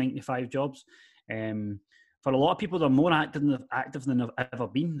comes with 9-to-5 jobs. For a lot of people, they're more active than they've ever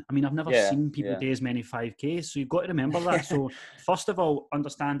been. I mean, I've never seen people do as many 5Ks. So you've got to remember that. So first of all,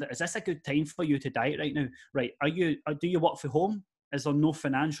 understand that, is this a good time for you to diet right now? Right. Do you work from home? Is there no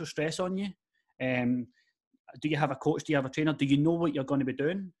financial stress on you? Do you have a coach? Do you have a trainer? Do you know what you're going to be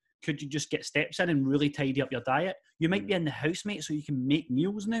doing? Could you just get steps in and really tidy up your diet? You might be in the house, mate, so you can make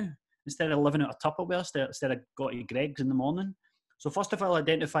meals now instead of living out of Tupperware, instead of going to Greg's in the morning. So first of all,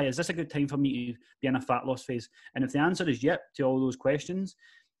 identify, is this a good time for me to be in a fat loss phase? And if the answer is yep to all those questions,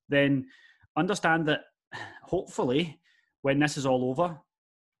 then understand that hopefully when this is all over,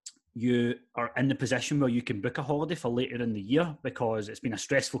 you are in the position where you can book a holiday for later in the year, because it's been a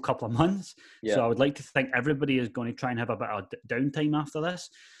stressful couple of months. Yeah. So I would like to think everybody is going to try and have a bit of downtime after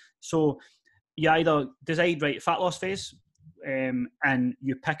this. So you either decide, right, fat loss phase, and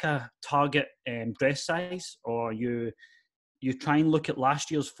you pick a target dress size, or you try and look at last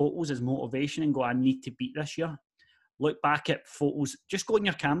year's photos as motivation and go, I need to beat this year. Look back at photos, just go in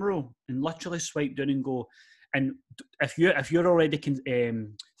your camera roll and literally swipe down and go. And if you're already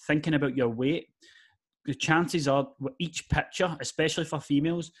thinking about your weight, the chances are each picture, especially for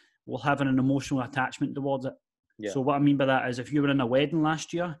females, will have an emotional attachment towards it. Yeah. So what I mean by that is, if you were in a wedding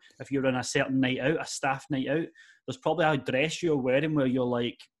last year, if you were in a certain night out, a staff night out, there's probably a dress you're wearing where you're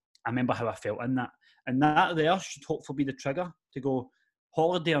like, I remember how I felt in that. And that there should hopefully be the trigger to go,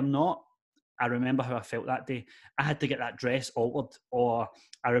 holiday or not, I remember how I felt that day. I had to get that dress altered, or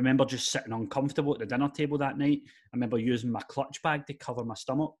I remember just sitting uncomfortable at the dinner table that night. I remember using my clutch bag to cover my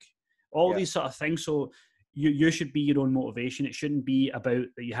stomach. All these sort of things. So you should be your own motivation. It shouldn't be about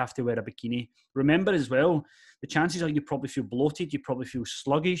that you have to wear a bikini. Remember as well, the chances are you probably feel bloated, you probably feel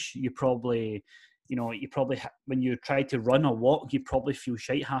sluggish, you probably, when you try to run or walk, you probably feel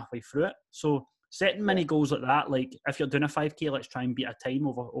shite halfway through it. So setting mini goals like that, like if you're doing a 5K, let's try and beat a time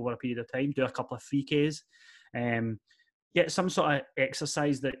over a period of time. Do a couple of 3Ks. Get some sort of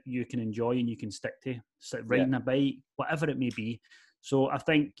exercise that you can enjoy and you can stick to. Riding a bike, whatever it may be. So I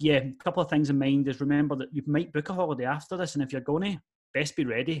think, a couple of things in mind is, remember that you might book a holiday after this, and if you're going to, best be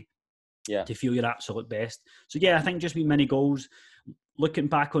ready to feel your absolute best. So I think just be mini goals, looking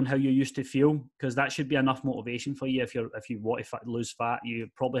back on how you used to feel, because that should be enough motivation for you. If you want to lose fat, you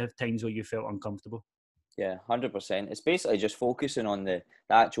probably have times where you felt uncomfortable. Yeah, 100%. It's basically just focusing on the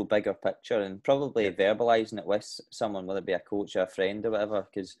actual bigger picture, and probably verbalising it with someone, whether it be a coach or a friend or whatever,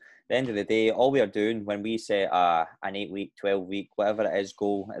 because at the end of the day, all we are doing when we set an 8-week, 12-week, whatever it is,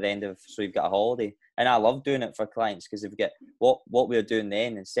 goal at the end of, so you've got a holiday. And I love doing it for clients, because they've got what we're doing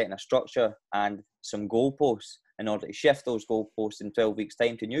then is setting a structure and some goalposts in order to shift those goalposts in 12 weeks'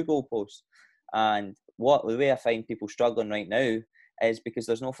 time to new goalposts. And the way I find people struggling right now is because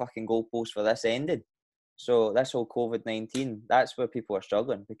there's no fucking goalpost for this ending. So this whole COVID-19, that's where people are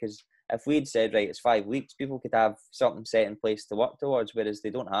struggling, because if we'd said, right, it's 5 weeks, people could have something set in place to work towards, whereas they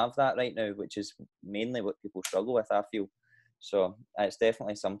don't have that right now, which is mainly what people struggle with, I feel. So it's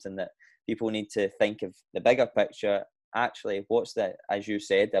definitely something that people need to think of, the bigger picture. Actually, what's the, as you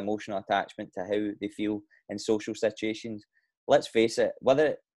said, the emotional attachment to how they feel in social situations. Let's face it,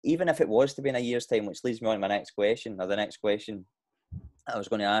 even if it was to be in a year's time, which leads me on to my next question, or the next question I was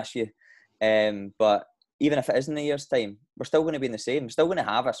going to ask you, but even if it is in a year's time, we're still going to be in the same. We're still going to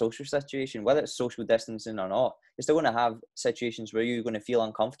have a social situation, whether it's social distancing or not. You're still going to have situations where you're going to feel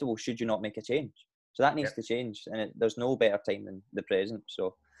uncomfortable should you not make a change. So that needs to change, and there's no better time than the present.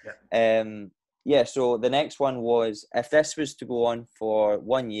 So, so the next one was, if this was to go on for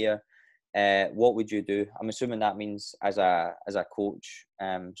 1 year, what would you do? I'm assuming that means as a coach.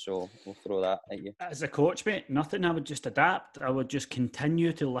 So we'll throw that at you. As a coach, mate, nothing. I would just adapt. I would just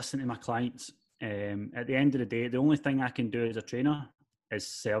continue to listen to my clients. At the end of the day, the only thing I can do as a trainer is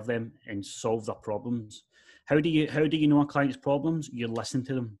serve them and solve their problems. How do you know a client's problems? You listen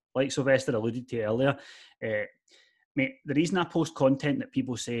to them. Like Sylvester alluded to earlier, mate, the reason I post content that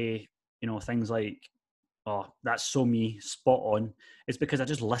people say, you know, things like, oh, that's so me, spot on, is because I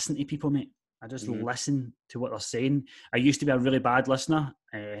just listen to people, mate. I just listen to what they're saying. I used to be a really bad listener.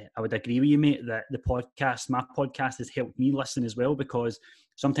 I would agree with you, mate, that my podcast has helped me listen as well, because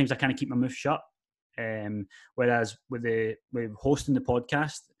sometimes I kind of keep my mouth shut. Whereas with hosting the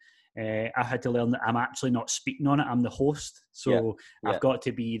podcast, I had to learn that I'm actually not speaking on it. I'm the host. So I've got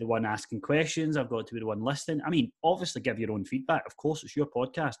to be the one asking questions. I've got to be the one listening. I mean, obviously give your own feedback. Of course, it's your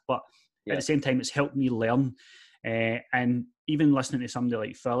podcast. But at the same time, it's helped me learn. And even listening to somebody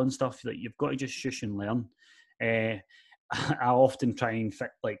like Phil and stuff, like, you've got to just shush and learn. I often try and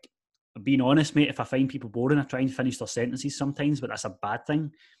like, being honest, mate, if I find people boring, I try and finish their sentences sometimes, but that's a bad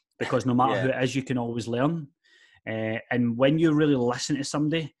thing, because no matter who it is, you can always learn. And when you really listen to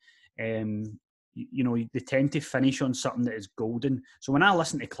somebody, you know, they tend to finish on something that is golden. So when I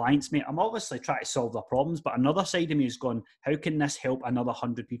listen to clients, mate, I'm obviously trying to solve their problems, but another side of me is going, how can this help another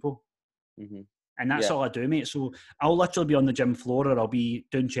 100 people? And that's all I do, mate. So I'll literally be on the gym floor, or I'll be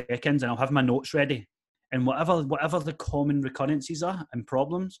doing check-ins, and I'll have my notes ready. And whatever the common recurrences are and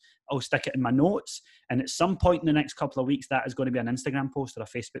problems, I'll stick it in my notes. And at some point in the next couple of weeks, that is going to be an Instagram post or a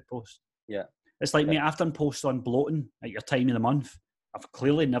Facebook post. Yeah. It's like, mate, I've done posts on bloating at your time of the month. I've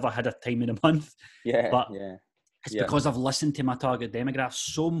clearly never had a time of the month. But it's because I've listened to my target demographic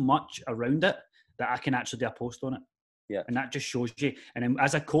so much around it that I can actually do a post on it. Yeah. And that just shows you. And then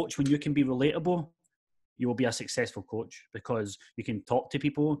as a coach, when you can be relatable, you will be a successful coach, because you can talk to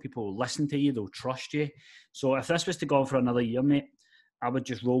people will listen to you, they'll trust you. So if this was to go on for another year, mate, I would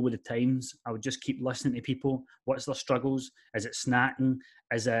just roll with the times. I would just keep listening to people. What's their struggles? Is it snacking?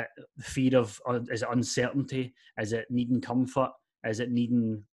 Is it fear of, is it uncertainty? Is it needing comfort? Is it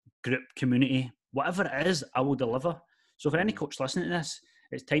needing group community? Whatever it is, I will deliver. So for any coach listening to this,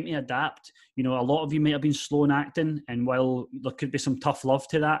 it's time to adapt. You know, a lot of you might have been slow in acting, and while there could be some tough love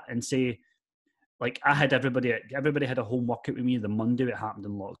to that, and say, like, I had everybody had a home workout with me the Monday it happened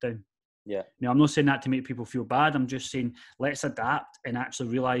in lockdown. Yeah. Now, I'm not saying that to make people feel bad. I'm just saying, let's adapt and actually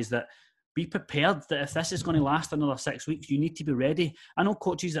realise that, be prepared that if this is going to last another 6 weeks, you need to be ready. I know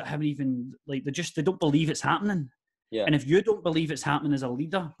coaches that haven't even, like, they don't believe it's happening. Yeah. And if you don't believe it's happening as a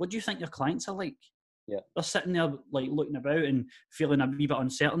leader, what do you think your clients are like? Yeah. They're sitting there, like, looking about and feeling a wee bit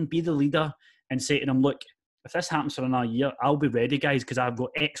uncertain. Be the leader and say to them, look, if this happens for another year, I'll be ready, guys, because I've got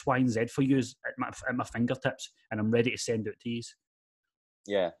X, Y, and Z for you at my fingertips, and I'm ready to send it to you.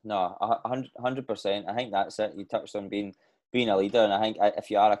 Yeah, no, 100%. I think that's it. You touched on being a leader, and I think if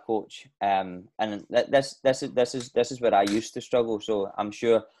you are a coach, and this is where I used to struggle. So I'm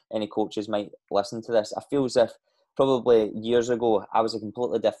sure any coaches might listen to this. I feel as if probably years ago I was a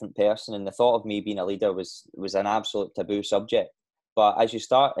completely different person, and the thought of me being a leader was an absolute taboo subject. But as you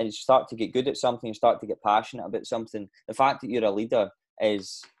start to get good at something, you start to get passionate about something, the fact that you're a leader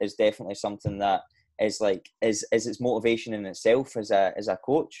is definitely something that is its motivation in itself as a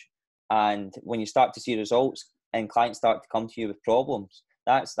coach. And when you start to see results and clients start to come to you with problems,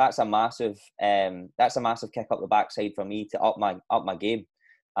 that's a massive kick up the backside for me to up my game.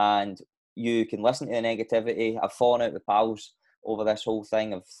 And you can listen to the negativity. I've fallen out with pals over this whole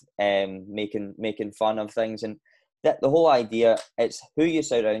thing of making fun of things, and the whole idea, it's who you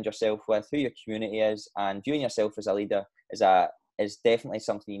surround yourself with, who your community is, and viewing yourself as a leader is definitely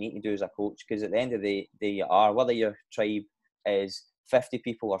something you need to do as a coach, because at the end of the day you are, whether your tribe is 50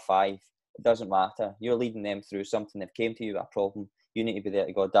 people or 5, it doesn't matter. You're leading them through something. They've came to you with a problem. You need to be there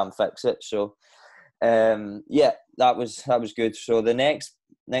to goddamn fix it. So that was good. So the next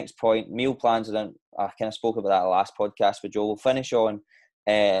point, meal plans, I kind of spoke about that last podcast with Joe. We'll finish on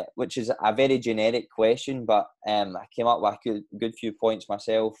which is a very generic question, but I came up with a good few points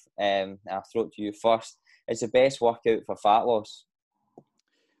myself. I'll throw it to you first. It's the best workout for fat loss.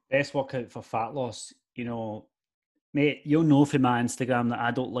 Best workout for fat loss, you know, mate, you'll know from my Instagram that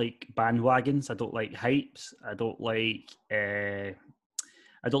I don't like bandwagons. I don't like hypes. I don't like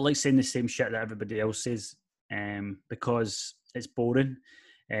saying the same shit that everybody else says, because it's boring.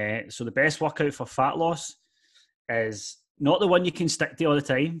 So the best workout for fat loss is not the one you can stick to all the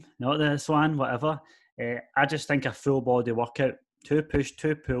time, not this one, whatever. I just think a full body workout, 2 push,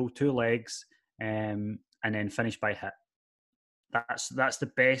 2 pull, 2 legs, and then finish by HIIT. That's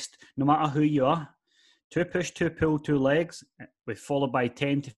the best, no matter who you are. 2 push, 2 pull, 2 legs, followed by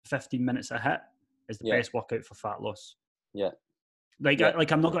 10 to 15 minutes of HIIT is the best workout for fat loss. Yeah.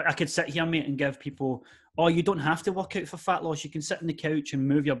 I'm not. I could sit here, mate, and give people, oh, you don't have to work out for fat loss. You can sit on the couch and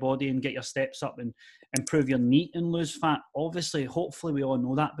move your body and get your steps up and improve your NEAT and lose fat. Obviously, hopefully, we all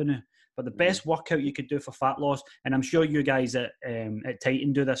know that, Bunu. But the best workout you could do for fat loss, and I'm sure you guys at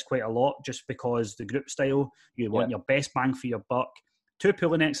Titan do this quite a lot, just because the group style, you want your best bang for your buck. 2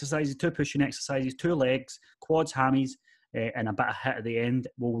 pulling exercises, 2 pushing exercises, 2 legs, quads, hammies, and a bit of HIIT at the end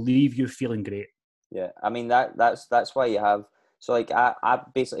will leave you feeling great. Yeah, I mean that's why you have. So like I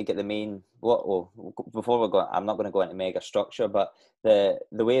basically get the main. Before we're going, I'm not going to go into mega structure, but the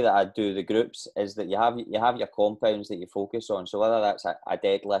way that I do the groups is that you have your compounds that you focus on. So whether that's a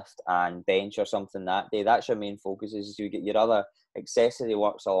deadlift and bench or something that day, that's your main focus. Is you get your other accessory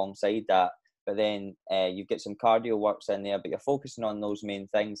works alongside that, but then you get some cardio works in there, but you're focusing on those main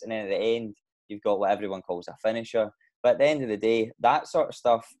things, and then at the end you've got what everyone calls a finisher. But at the end of the day, that sort of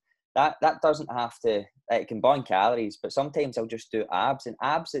stuff. That doesn't have to. It can burn calories, but sometimes I'll just do abs, and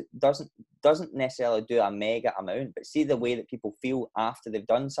abs it doesn't necessarily do a mega amount. But see the way that people feel after they've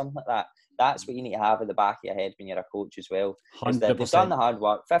done something like that. That's what you need to have at the back of your head when you're a coach as well. 100%. Is that they've done the hard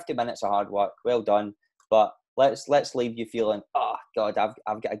work, 50 minutes of hard work, well done. But let's leave you feeling, oh God,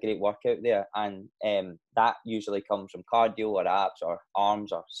 I've got a great workout there, and that usually comes from cardio or abs or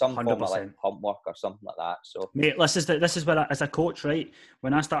arms or some 100%. form of like pump work or something like that. So, mate, this is where as a coach, right?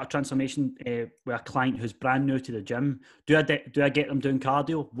 When I start a transformation with a client who's brand new to the gym, do I get them doing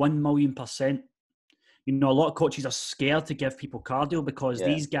cardio? 1,000,000%. You know, a lot of coaches are scared to give people cardio because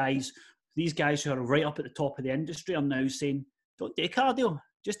these guys who are right up at the top of the industry are now saying, don't do cardio,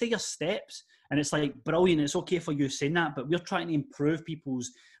 just do your steps. And it's like, brilliant, it's okay for you saying that, but we're trying to improve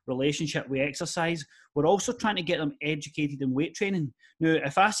people's relationship with exercise. We're also trying to get them educated in weight training. Now,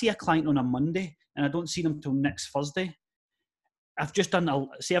 if I see a client on a Monday and I don't see them till next Thursday, I've done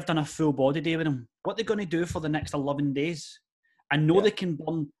a full body day with them. What they're going to do for the next 11 days? I know they can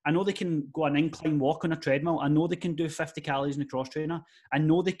go an incline walk on a treadmill. I know they can do 50 calories in a cross trainer. I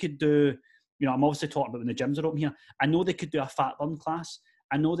know they could do, you know, I'm obviously talking about when the gyms are open here. I know they could do a fat burn class.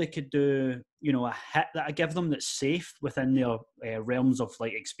 I know they could do, you know, a HIIT that I give them that's safe within their realms of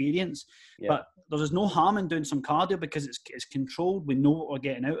like experience. But there's no harm in doing some cardio because it's controlled. We know what we're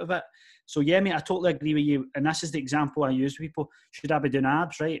getting out of it. So yeah, mate, I totally agree with you. And this is the example I use with people. Should I be doing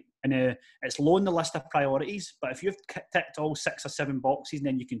abs, right? And it's low on the list of priorities. But if you've ticked all 6 or 7 boxes, and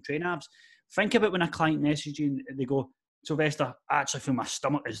then you can train abs. Think about when a client messages you and they go, Sylvester, I actually feel my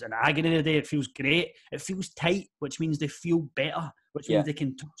stomach is in agony today. It feels great. It feels tight, which means they feel better, which means they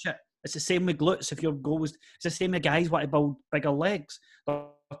can touch it. It's the same with glutes. If your goal is, it's the same with guys want to build bigger legs. Their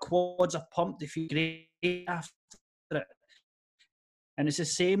quads are pumped. They feel great after it. And it's the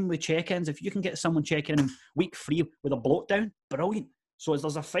same with check-ins. If you can get someone checking in week 3 with a bloat down, brilliant. So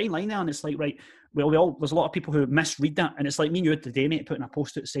there's a fine line there, and it's like, right, well, there's a lot of people who misread that, and it's like me and you today, mate, putting a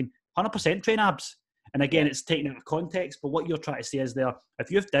post-it saying 100% train abs. And again, it's taken out of context, but what you're trying to say is there, if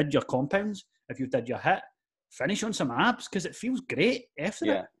you've did your compounds, if you've did your HIIT, finish on some abs because it feels great after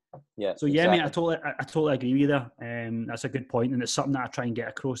it. Yeah. So yeah, mate, I totally agree with you there. That's a good point, and it's something that I try and get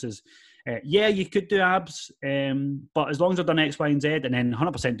across is, you could do abs, but as long as they're done X, Y, and Z, and then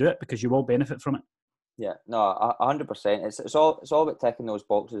 100% do it because you will benefit from it. Yeah, no, 100%. It's all about ticking those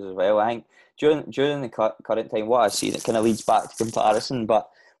boxes as well. I think during the current time, what I see, that kind of leads back to comparison, but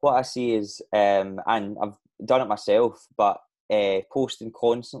what I see is, and I've done it myself, but posting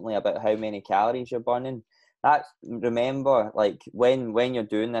constantly about how many calories you're burning. Remember, like when you're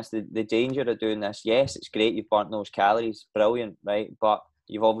doing this, the danger of doing this, yes, it's great, you've burnt those calories, brilliant, right? But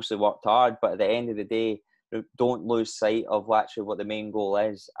you've obviously worked hard, but at the end of the day, don't lose sight of actually what the main goal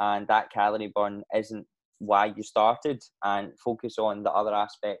is, and that calorie burn isn't why you started, and focus on the other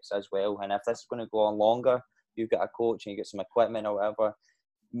aspects as well. And if this is going to go on longer, you've got a coach and you get some equipment or whatever,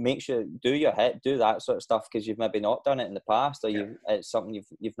 make sure do your HIIT, do that sort of stuff, because you've maybe not done it in the past, or it's something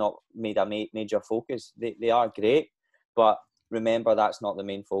you've not made a major focus. They are great, but remember that's not the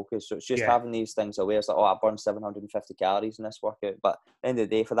main focus. So it's just having these things aware. It's like, I burned 750 calories in this workout, but at the end of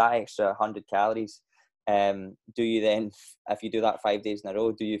the day, for that extra 100 calories, do you then, if you do that 5 days in a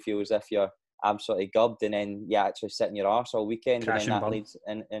row, do you feel as if you're absolutely gubbed, and then you actually sit in your arse all weekend, and then that leads,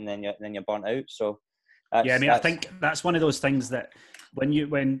 and then you're burnt out? So I think that's one of those things that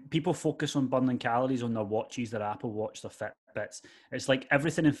when people focus on burning calories on their watches, their Apple Watch, their Fitbits, it's like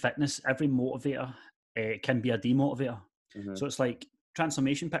everything in fitness, every motivator can be a demotivator. Mm-hmm. So it's like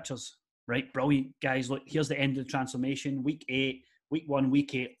transformation pictures, right? Brilliant, guys, look, here's the end of the transformation, week 1,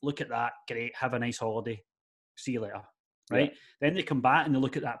 week 8, look at that, great, have a nice holiday, see you later, right? Then they come back and they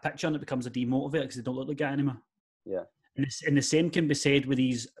look at that picture and it becomes a demotivator because they don't look like that anymore. And the same can be said with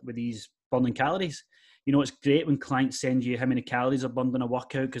these burning calories. you know, it's great when clients send you how many calories are burned in a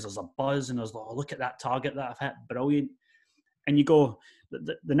workout because there's a buzz and there's like, oh, look at that target that I've hit, brilliant. And you go,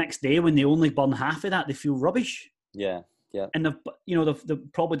 the next day when they only burn half of that, they feel rubbish. Yeah. And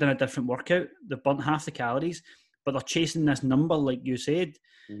they've probably done a different workout. They've burnt half the calories, but they're chasing this number, like you said.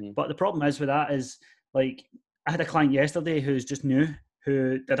 Mm-hmm. But the problem is with that is, like, I had a client yesterday who's just new,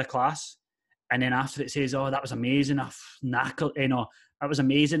 who did a class, and then after it says, oh, that was amazing, I knackered, you know, that was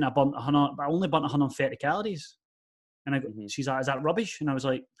amazing, I only burnt 130 calories. And I go, she's like, is that rubbish? And I was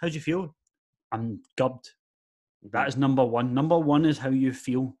like, how do you feel? I'm gubbed. That is number one. Number one is how you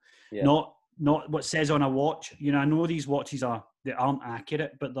feel, not what says on a watch. You know, I know these watches they aren't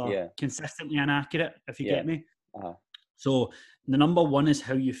accurate, but they're consistently inaccurate, if you get me. Uh-huh. So the number one is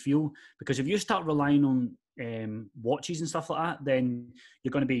how you feel, because if you start relying on watches and stuff like that, then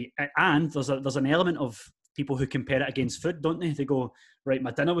you're going to be. And there's an element of people who compare it against food, don't they? They go, right,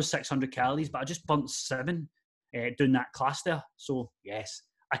 my dinner was 600 calories, but I just burnt 7 doing that class there. So yes,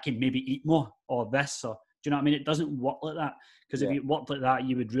 I can maybe eat more or this, or do you know what I mean? It doesn't work like that, because if it worked like that,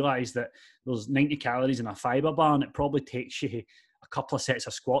 you would realise that there's 90 calories in a fibre bar, and it probably takes you a couple of sets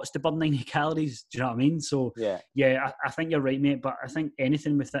of squats to burn 90 calories. Do you know what I mean? So I think you're right, mate. But I think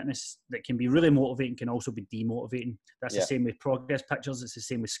anything with fitness that can be really motivating can also be demotivating. That's the same with progress pictures. It's the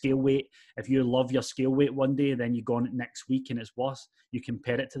same with scale weight. If you love your scale weight one day, then you go on it next week and it's worse, you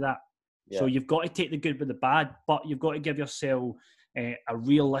compare it to that. So you've got to take the good with the bad, but you've got to give yourself a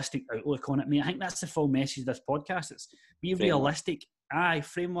realistic outlook on it. I mean, I think that's the full message of this podcast. It's be realistic,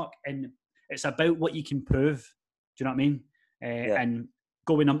 framework, and it's about what you can prove. Do you know what I mean? And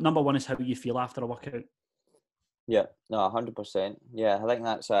going number one is how you feel after a workout. Yeah, no, 100%. Yeah, I think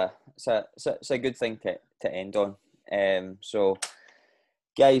that's a good thing to end on. So,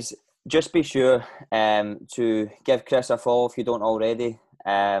 guys, just be sure to give Chris a follow if you don't already,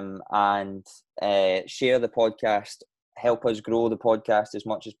 and share the podcast. Help us grow the podcast as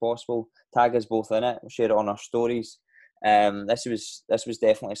much as possible. Tag us both in it. We'll share it on our stories. This was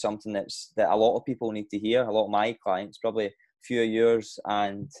definitely something that a lot of people need to hear. A lot of my clients, probably a few of yours,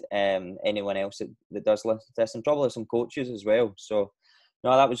 and anyone else that does listen to this, and probably some coaches as well. So,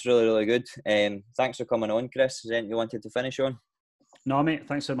 no, that was really, really good. Thanks for coming on, Chris. Is there anything you wanted to finish on? No, mate,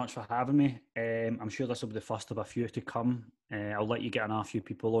 thanks so much for having me. I'm sure this will be the first of a few to come. I'll let you get a few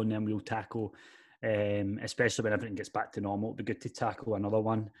people on, then we'll tackle, especially when everything gets back to normal. It'll be good to tackle another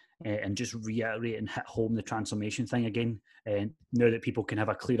one and just reiterate and hit home the transformation thing again. Now that people can have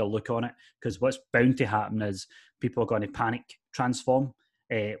a clearer look on it, because what's bound to happen is people are going to panic transform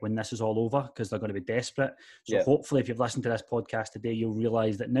when this is all over, because they're going to be desperate. So hopefully if you've listened to this podcast today, you'll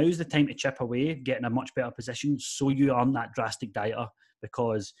realise that now's the time to chip away, get in a much better position so you aren't that drastic dieter,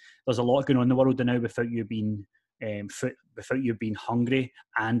 because there's a lot going on in the world now without you being hungry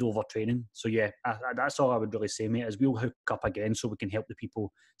and overtraining. So that's all I would really say, mate, is we'll hook up again so we can help the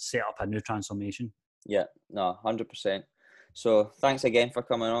people set up a new transformation. Yeah, no, 100%. So thanks again for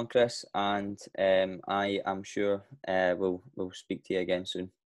coming on, Chris, and I am sure we'll speak to you again soon.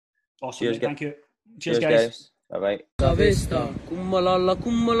 Awesome, cheers, thank you. Cheers, guys. Bye-bye. Savesta, kummalala,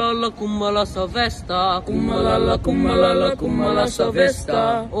 kummalala, kummala savesta, kummalala, kummalala, kummala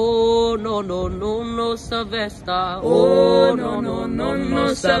savesta. Oh no no no no savesta. Oh no no no no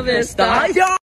savesta.